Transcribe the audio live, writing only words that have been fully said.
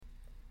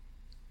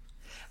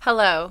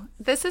Hello,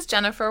 this is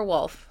Jennifer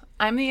Wolf.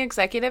 I'm the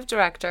Executive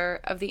Director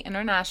of the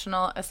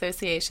International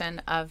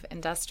Association of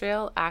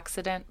Industrial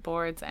Accident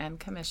Boards and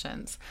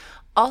Commissions,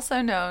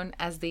 also known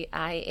as the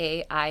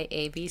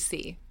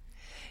IAIABC.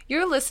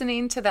 You're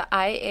listening to the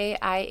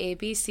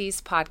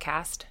IAIABC's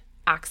podcast,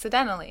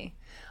 Accidentally,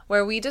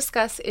 where we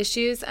discuss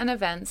issues and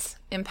events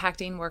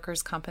impacting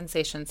workers'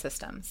 compensation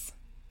systems.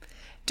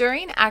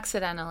 During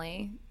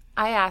Accidentally,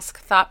 I ask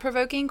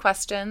thought-provoking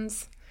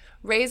questions,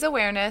 raise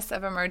awareness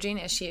of emerging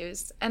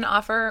issues, and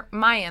offer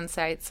my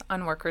insights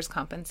on workers'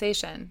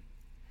 compensation.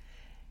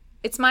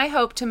 It's my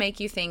hope to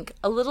make you think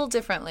a little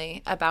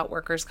differently about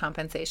workers'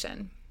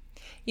 compensation.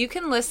 You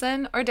can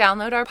listen or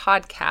download our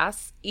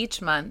podcasts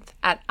each month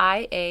at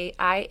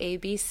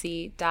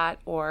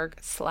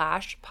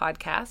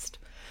iaiabc.org/podcast,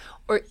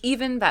 or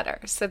even better,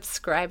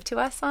 subscribe to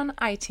us on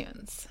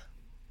iTunes.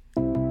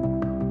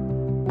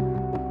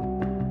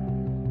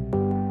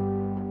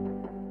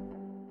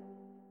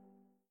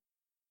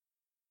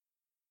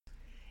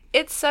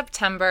 It's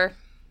September,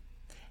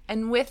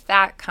 and with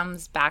that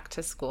comes back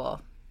to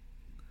school.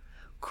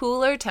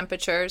 Cooler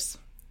temperatures,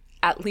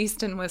 at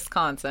least in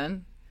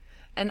Wisconsin,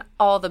 and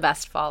all the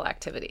best fall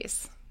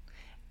activities.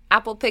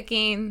 Apple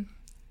picking,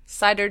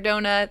 cider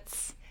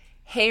donuts,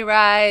 hay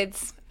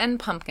rides, and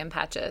pumpkin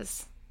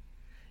patches.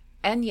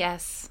 And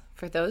yes,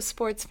 for those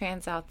sports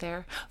fans out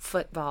there,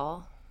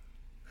 football.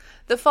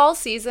 The fall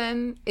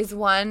season is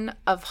one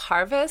of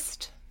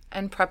harvest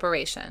and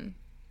preparation,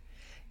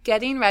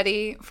 getting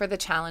ready for the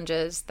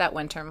challenges that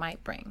winter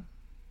might bring.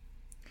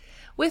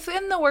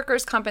 Within the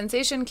workers'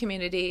 compensation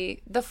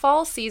community, the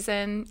fall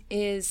season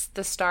is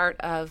the start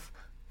of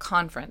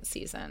conference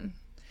season.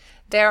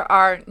 There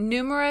are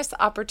numerous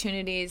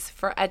opportunities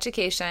for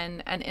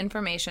education and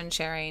information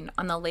sharing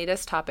on the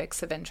latest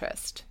topics of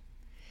interest.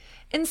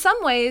 In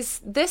some ways,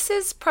 this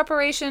is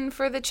preparation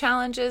for the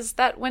challenges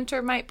that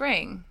winter might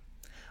bring,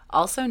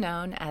 also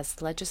known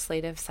as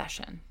legislative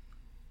session.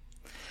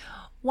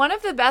 One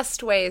of the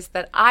best ways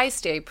that I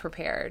stay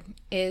prepared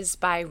is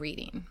by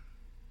reading.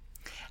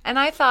 And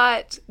I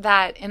thought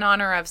that in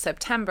honor of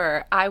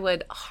September, I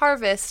would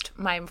harvest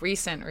my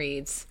recent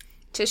reads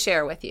to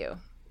share with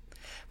you.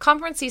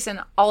 Conference season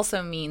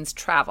also means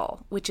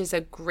travel, which is a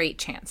great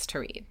chance to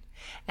read.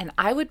 And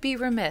I would be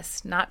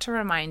remiss not to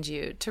remind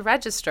you to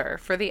register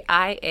for the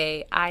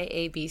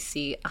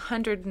IAIABC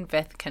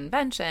 105th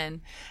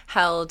convention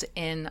held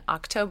in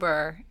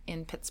October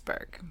in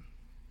Pittsburgh.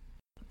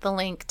 The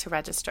link to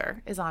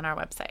register is on our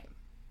website.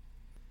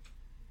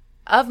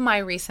 Of my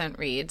recent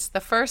reads, the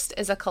first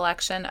is a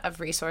collection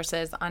of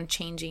resources on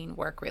changing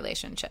work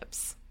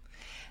relationships.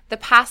 The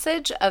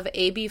passage of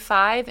AB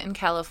 5 in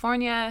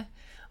California,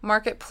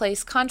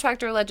 marketplace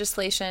contractor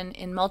legislation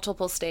in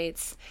multiple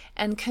states,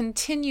 and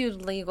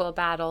continued legal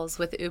battles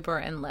with Uber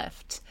and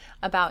Lyft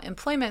about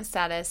employment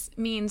status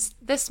means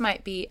this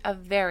might be a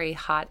very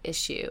hot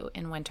issue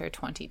in winter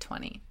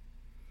 2020.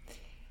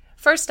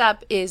 First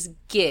up is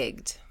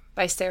Gigged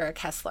by Sarah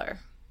Kessler.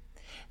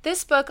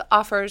 This book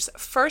offers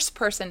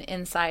first-person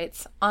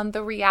insights on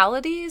the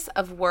realities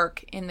of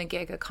work in the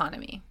gig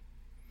economy.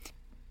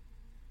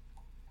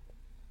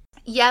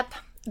 Yep,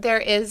 there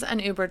is an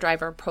Uber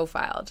driver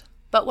profiled,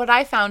 but what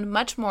I found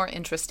much more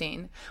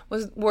interesting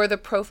were the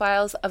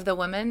profiles of the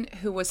woman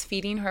who was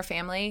feeding her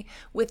family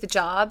with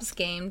jobs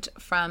gained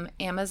from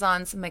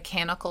Amazon's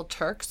Mechanical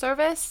Turk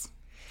service,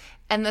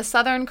 and the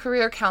Southern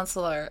career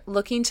counselor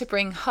looking to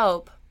bring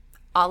hope,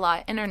 a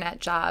la internet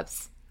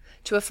jobs,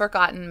 to a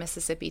forgotten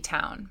Mississippi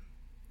town.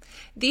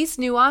 These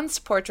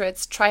nuanced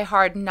portraits try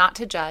hard not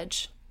to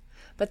judge,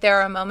 but there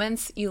are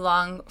moments you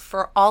long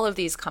for all of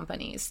these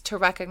companies to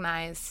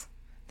recognize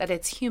that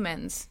it's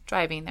humans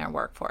driving their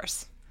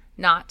workforce,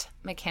 not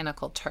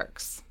Mechanical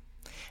Turks.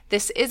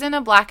 This isn't a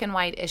black and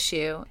white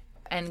issue,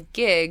 and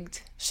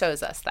Gigged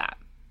shows us that.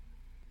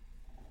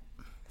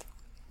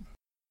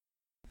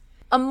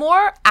 A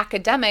more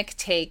academic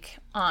take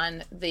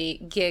on the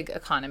gig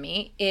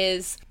economy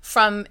is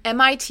from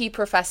MIT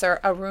professor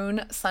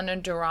Arun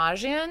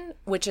Sundararajan,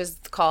 which is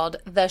called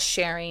The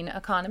Sharing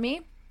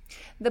Economy.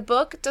 The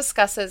book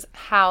discusses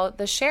how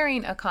the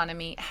sharing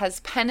economy has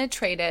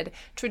penetrated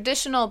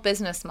traditional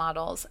business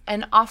models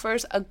and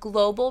offers a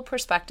global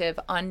perspective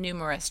on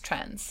numerous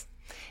trends.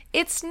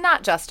 It's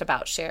not just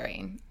about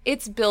sharing,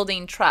 it's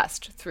building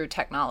trust through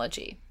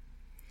technology.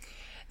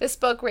 This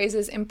book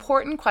raises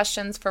important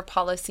questions for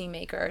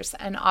policymakers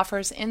and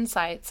offers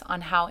insights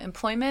on how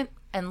employment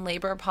and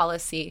labor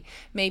policy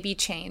may be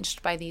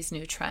changed by these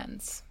new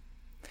trends.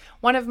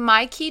 One of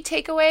my key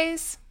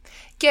takeaways: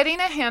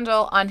 getting a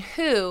handle on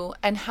who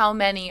and how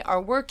many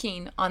are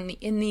working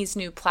in these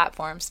new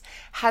platforms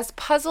has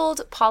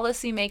puzzled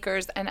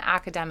policymakers and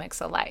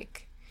academics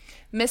alike.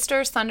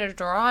 Mr.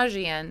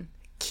 Sundararajan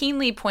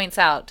keenly points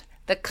out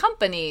that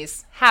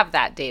companies have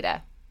that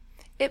data.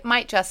 It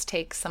might just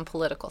take some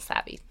political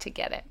savvy to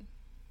get it.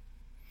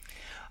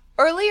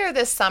 Earlier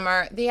this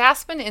summer, the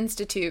Aspen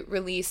Institute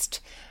released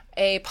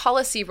a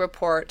policy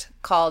report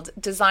called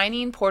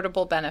Designing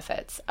Portable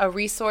Benefits, a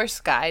resource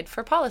guide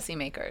for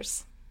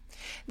policymakers.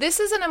 This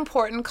is an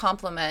important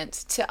complement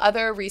to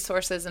other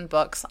resources and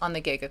books on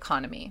the gig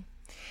economy.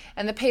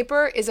 And the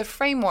paper is a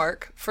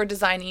framework for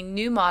designing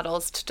new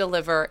models to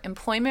deliver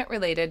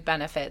employment-related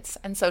benefits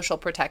and social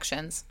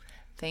protections.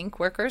 Think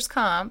workers'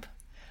 comp.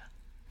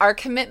 Our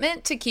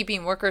commitment to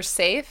keeping workers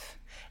safe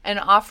and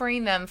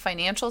offering them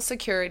financial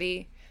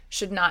security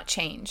should not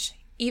change,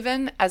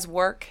 even as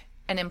work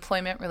and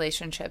employment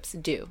relationships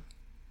do.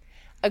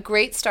 A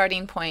great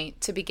starting point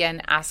to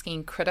begin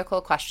asking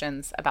critical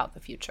questions about the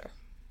future.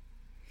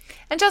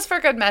 And just for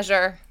good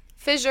measure,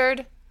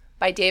 Fissured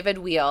by David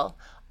Weil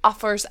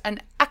offers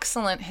an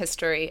excellent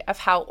history of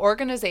how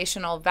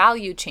organizational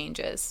value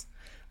changes,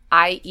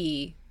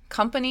 i.e.,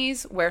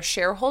 companies where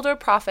shareholder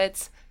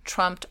profits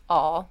trumped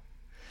all,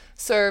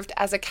 served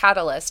as a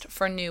catalyst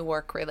for new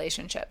work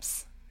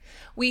relationships.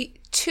 We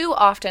too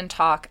often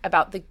talk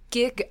about the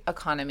gig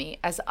economy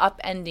as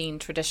upending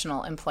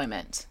traditional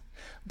employment.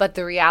 But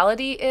the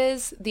reality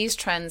is these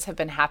trends have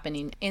been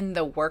happening in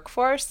the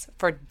workforce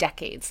for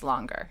decades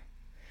longer.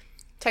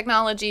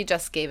 Technology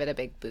just gave it a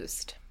big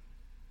boost.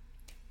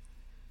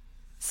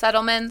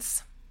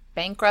 Settlements,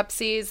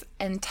 bankruptcies,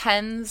 and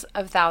tens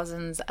of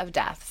thousands of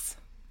deaths.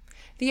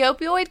 The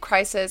opioid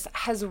crisis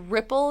has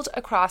rippled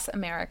across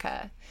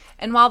America,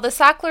 and while the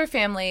Sackler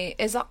family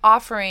is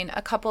offering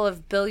a couple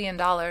of $1 billion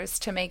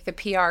to make the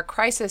PR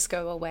crisis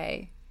go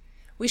away,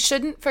 we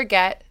shouldn't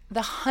forget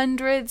the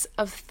hundreds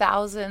of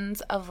thousands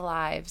of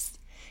lives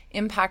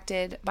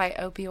impacted by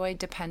opioid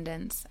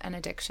dependence and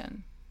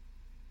addiction.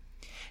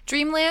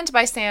 Dreamland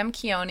by Sam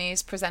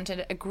Quinones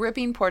presented a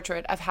gripping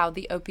portrait of how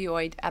the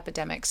opioid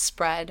epidemic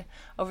spread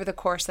over the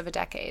course of a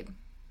decade.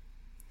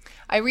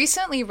 I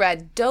recently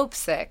read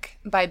Dopesick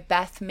by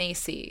Beth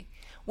Macy,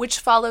 which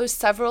follows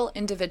several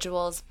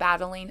individuals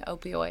battling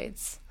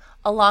opioids,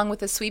 along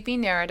with a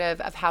sweeping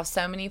narrative of how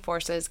so many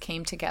forces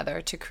came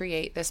together to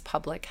create this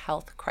public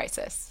health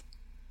crisis.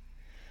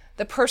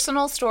 The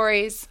personal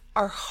stories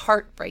are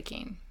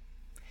heartbreaking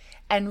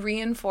and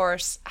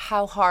reinforce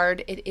how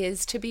hard it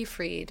is to be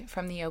freed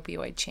from the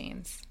opioid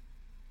chains.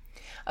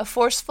 A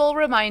forceful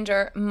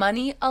reminder,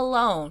 money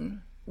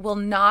alone will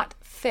not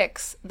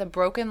fix the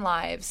broken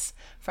lives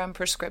from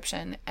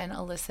prescription and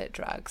illicit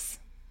drugs.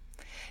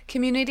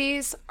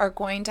 Communities are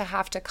going to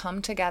have to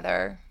come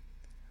together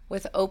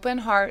with open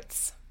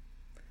hearts,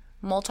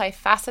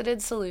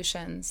 multifaceted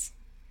solutions,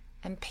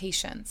 and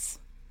patience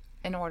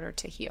in order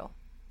to heal.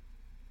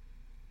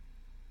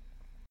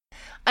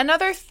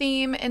 Another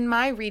theme in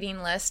my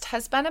reading list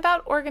has been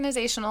about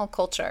organizational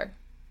culture.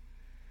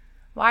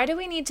 Why do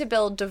we need to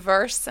build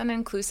diverse and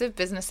inclusive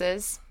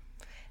businesses,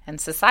 and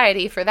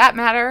society for that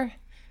matter,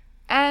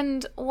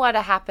 and what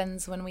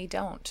happens when we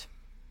don't?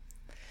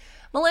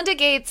 Melinda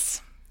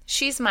Gates,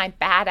 she's my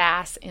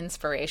badass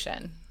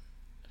inspiration.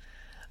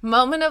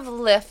 Moment of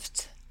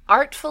Lift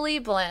artfully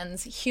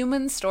blends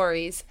human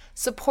stories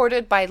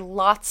supported by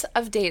lots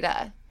of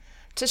data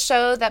to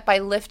show that by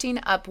lifting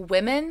up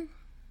women,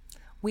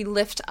 we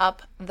lift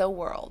up the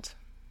world.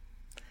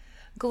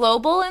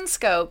 Global in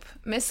scope,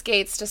 Miss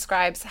Gates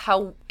describes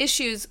how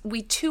issues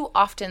we too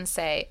often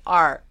say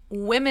are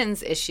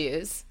women's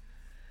issues,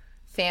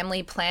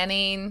 family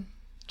planning,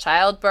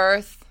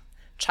 childbirth,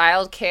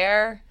 child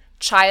care,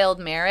 child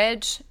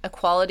marriage,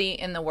 equality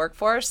in the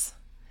workforce,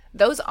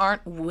 those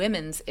aren't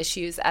women's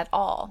issues at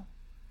all.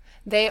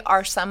 They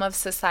are some of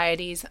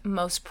society's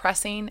most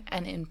pressing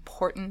and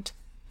important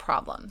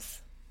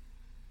problems.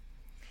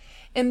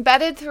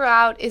 Embedded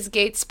throughout is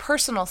Gates'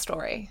 personal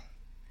story,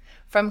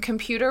 from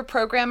computer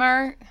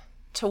programmer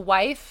to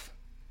wife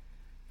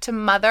to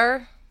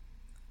mother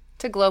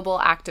to global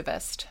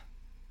activist.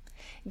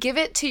 Give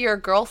it to your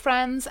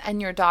girlfriends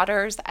and your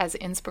daughters as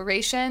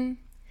inspiration.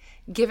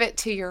 Give it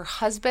to your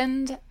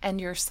husband and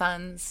your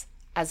sons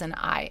as an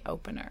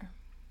eye-opener.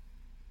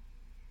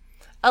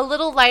 A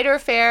little lighter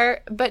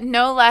fare, but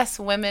no less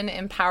women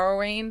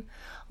empowering,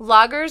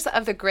 Loggers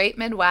of the Great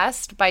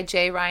Midwest by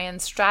J. Ryan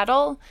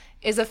Straddle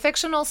is a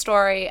fictional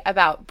story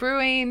about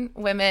brewing,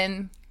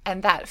 women,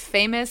 and that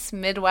famous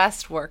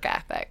Midwest work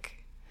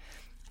ethic.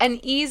 An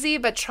easy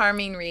but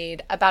charming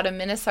read about a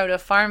Minnesota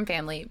farm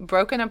family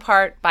broken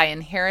apart by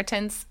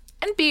inheritance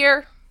and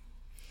beer.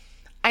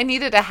 I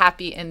needed a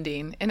happy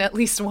ending in at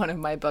least one of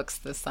my books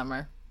this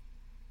summer.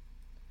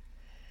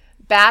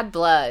 Bad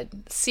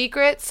Blood: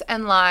 Secrets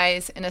and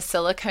Lies in a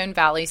Silicon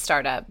Valley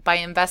Startup by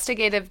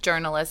investigative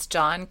journalist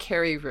John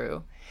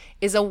Carreyrou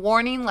is a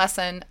warning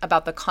lesson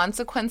about the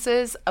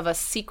consequences of a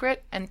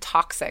secret and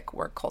toxic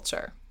work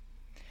culture.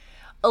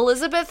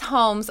 Elizabeth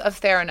Holmes of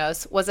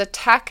Theranos was a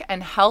tech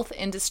and health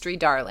industry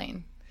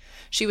darling.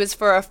 She was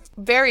for a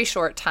very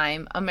short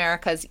time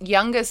America's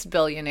youngest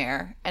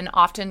billionaire and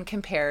often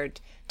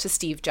compared to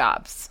Steve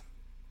Jobs.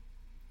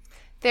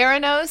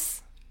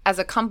 Theranos, as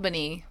a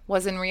company,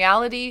 was in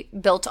reality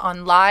built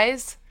on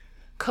lies,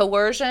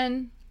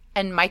 coercion,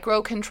 and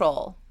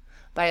micro-control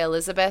by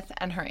Elizabeth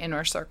and her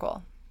inner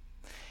circle.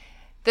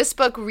 This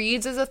book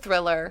reads as a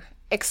thriller,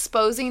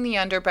 exposing the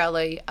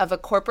underbelly of a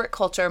corporate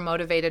culture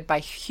motivated by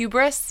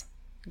hubris,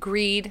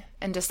 greed,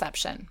 and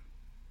deception.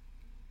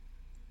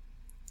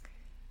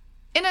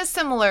 In a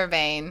similar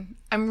vein,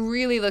 I'm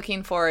really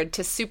looking forward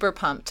to Super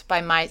Pumped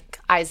by Mike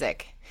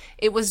Isaac.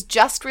 It was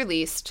just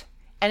released,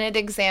 and it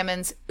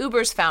examines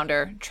Uber's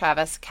founder,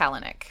 Travis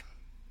Kalanick.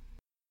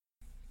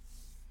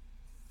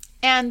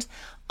 And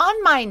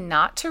on my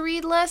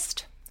not-to-read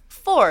list,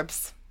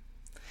 Forbes.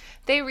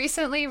 They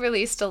recently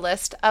released a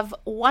list of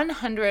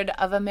 100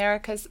 of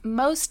America's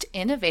most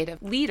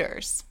innovative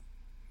leaders.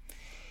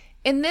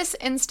 In this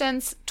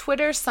instance,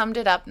 Twitter summed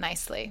it up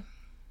nicely.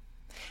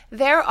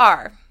 There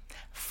are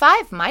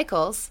 5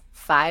 Michaels,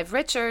 5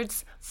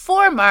 Richards,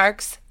 4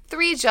 Marks,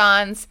 3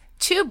 Johns,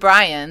 2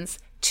 Brians,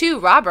 2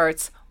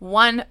 Roberts,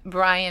 1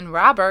 Brian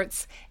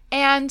Roberts,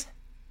 and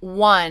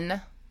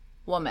 1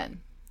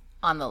 woman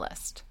on the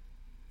list.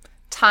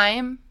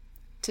 Time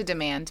to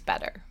demand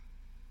better.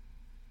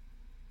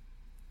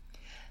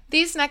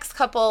 These next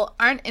couple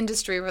aren't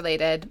industry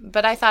related,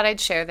 but I thought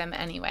I'd share them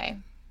anyway.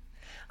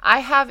 I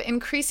have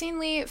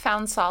increasingly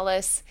found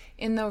solace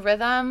in the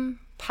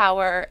rhythm,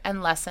 power,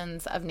 and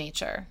lessons of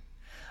nature.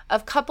 A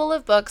couple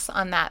of books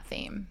on that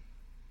theme.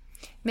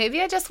 Maybe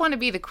I just want to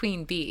be the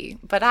queen bee,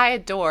 but I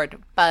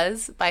adored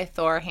Buzz by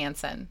Thor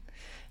Hansen.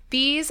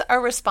 Bees are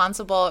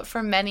responsible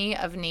for many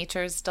of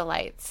nature's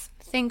delights.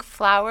 Think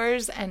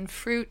flowers and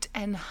fruit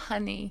and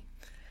honey.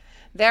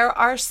 There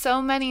are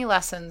so many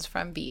lessons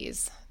from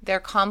bees. Their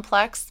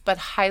complex but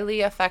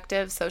highly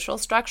effective social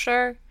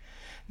structure,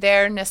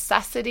 their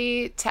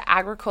necessity to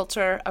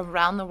agriculture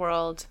around the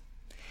world,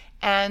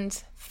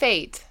 and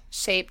fate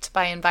shaped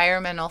by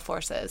environmental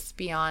forces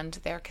beyond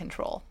their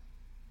control.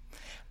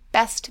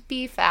 Best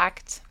bee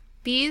fact: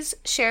 bees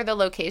share the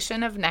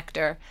location of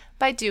nectar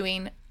by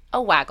doing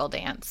a waggle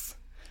dance.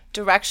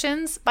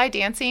 Directions by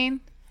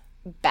dancing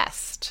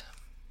best.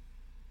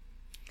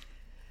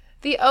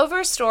 The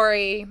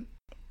Overstory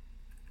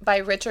by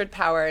Richard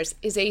Powers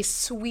is a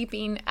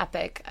sweeping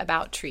epic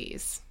about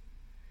trees.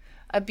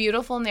 A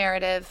beautiful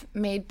narrative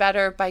made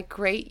better by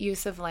great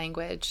use of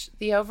language,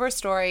 The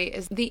Overstory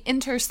is the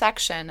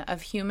intersection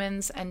of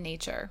humans and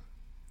nature.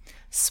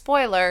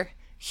 Spoiler,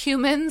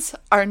 humans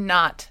are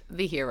not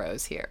the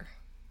heroes here.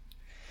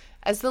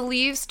 As the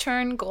leaves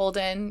turn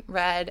golden,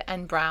 red,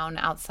 and brown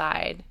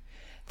outside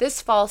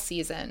this fall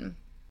season,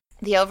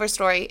 The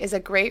Overstory is a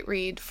great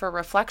read for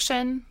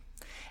reflection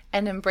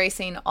and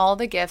embracing all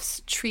the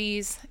gifts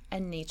trees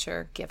and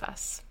nature give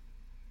us.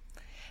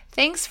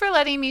 Thanks for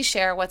letting me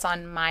share what's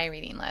on my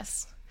reading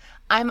list.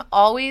 I'm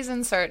always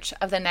in search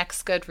of the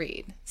next good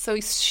read, so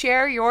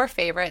share your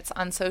favorites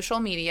on social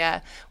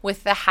media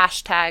with the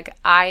hashtag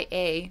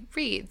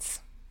IAReads.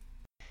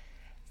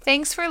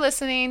 Thanks for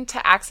listening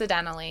to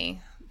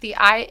Accidentally, the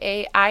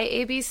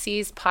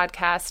IABC's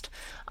podcast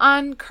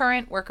on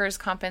current workers'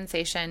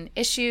 compensation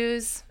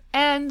issues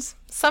and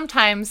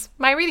sometimes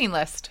my reading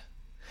list.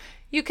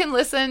 You can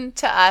listen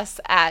to us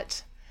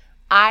at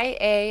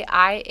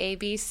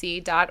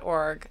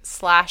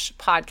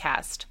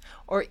iaiabc.org/podcast,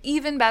 or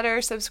even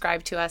better,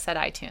 subscribe to us at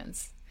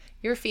iTunes.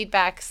 Your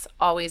feedback's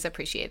always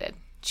appreciated.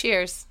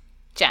 Cheers,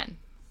 Jen.